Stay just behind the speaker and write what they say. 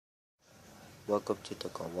Welcome to the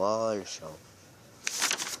Koala Show.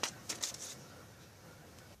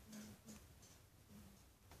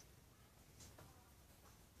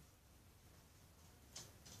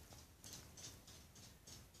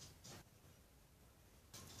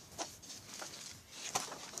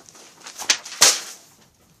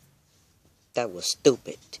 That was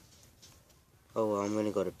stupid. Oh, well, I'm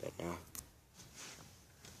gonna go to bed now.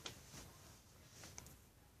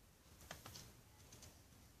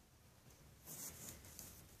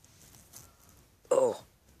 Oh.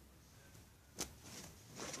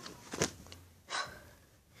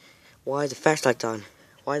 Why is the flashlight on?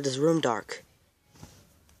 Why is this room dark?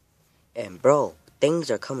 And bro,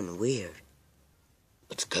 things are coming weird.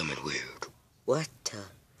 What's coming weird? What?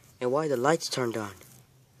 And why are the lights turned on?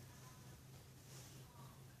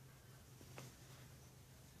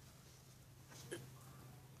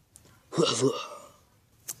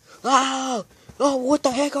 Ah! Oh, what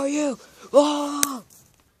the heck are you? Oh!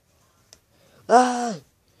 Ah!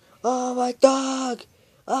 Oh, my dog!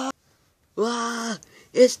 Ah! Ah!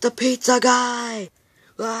 It's the pizza guy!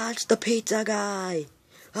 Ah! It's the pizza guy!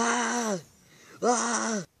 Ah!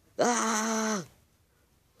 Ah! Ah!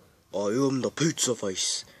 I am the pizza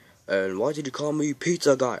face. And why did you call me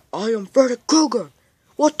pizza guy? I am Freddy Krueger!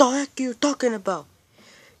 What the heck are you talking about?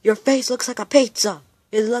 Your face looks like a pizza!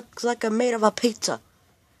 It looks like I'm made of a pizza!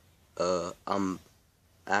 I'm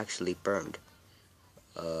actually burned.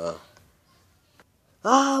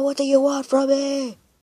 What do you want from me?